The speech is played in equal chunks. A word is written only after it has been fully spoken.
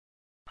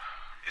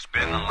It's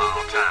been a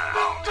long time.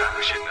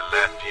 We shouldn't have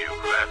left you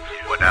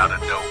without a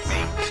dope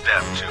beat.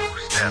 Step two,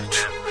 step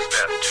two,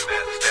 step two,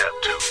 step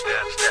two,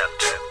 step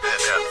two,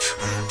 step two.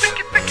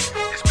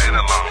 It's been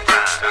a long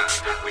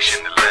time. We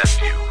shouldn't have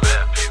left you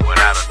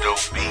without a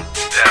dope beat.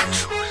 Step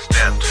two,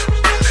 step two,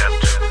 step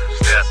two,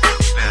 step two,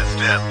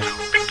 step two.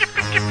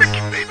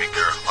 Baby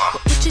girl,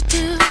 what would you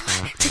do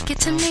to get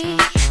to me?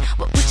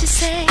 What would you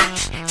say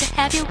to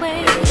have your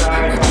way?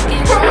 Would you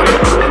give up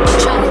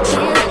or try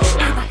again?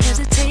 If I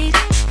hesitate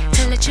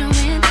to let you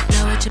in,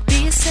 now would you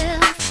be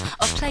yourself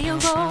or play a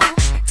role?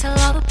 Tell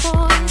all the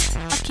boys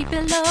I'll keep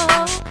it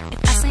low. If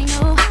I say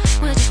no,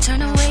 would you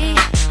turn away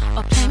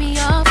or play me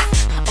off?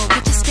 Or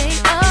would you stay?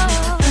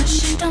 Oh, if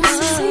first you don't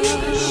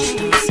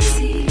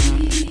succeed,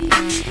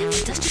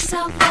 then dust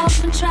yourself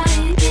off and try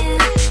again.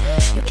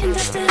 You can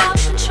dust it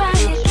off and try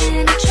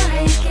again,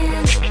 try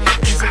again.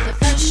 Cause if at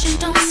first you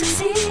don't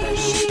succeed,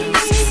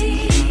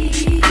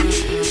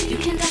 you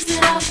can dust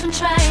it off and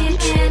try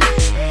again.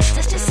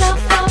 Dust yourself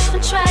off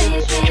and try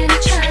again,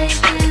 try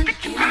again.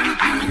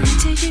 I'm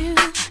into you,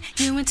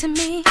 you into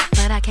me,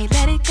 but I can't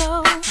let it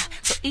go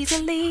so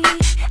easily.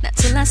 Not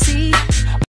till I see